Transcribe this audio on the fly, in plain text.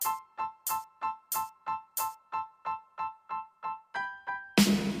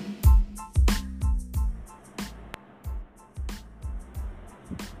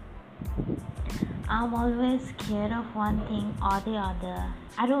I'm always scared of one thing or the other.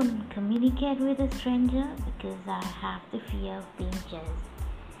 I don't communicate with a stranger because I have the fear of being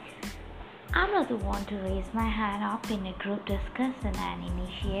judged. I'm not the one to raise my hand up in a group discussion and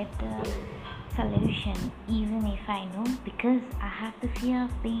initiate the solution, even if I know, because I have the fear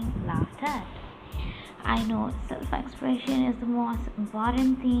of being laughed at. I know self expression is the most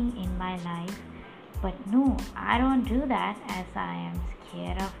important thing in my life, but no, I don't do that as I am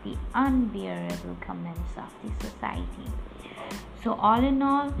scared of the unbearable comments of the society. So, all in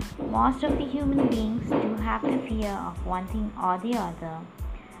all, most of the human beings do have the fear of one thing or the other.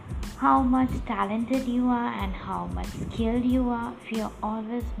 How much talented you are and how much skilled you are, fear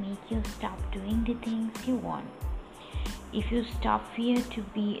always make you stop doing the things you want. If you stop fear to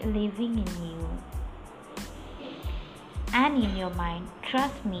be living in you and in your mind,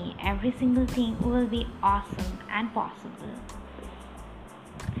 trust me, every single thing will be awesome and possible.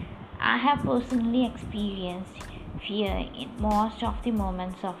 I have personally experienced fear in most of the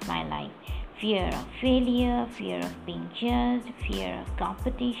moments of my life. Fear of failure, fear of being judged, fear of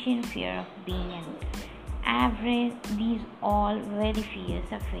competition, fear of being an average. These all very fears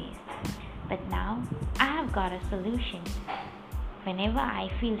I faced. But now I have got a solution. Whenever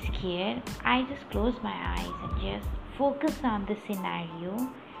I feel scared, I just close my eyes and just focus on the scenario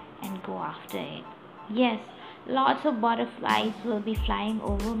and go after it. Yes, lots of butterflies will be flying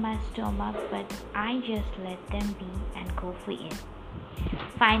over my stomach, but I just let them be and go for it.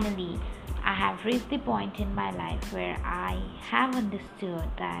 Finally, I have reached the point in my life where I have understood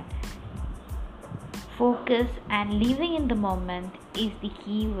that focus and living in the moment is the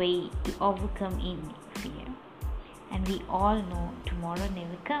key way to overcome any fear. And we all know tomorrow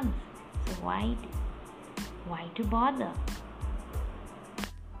never comes. So why to bother?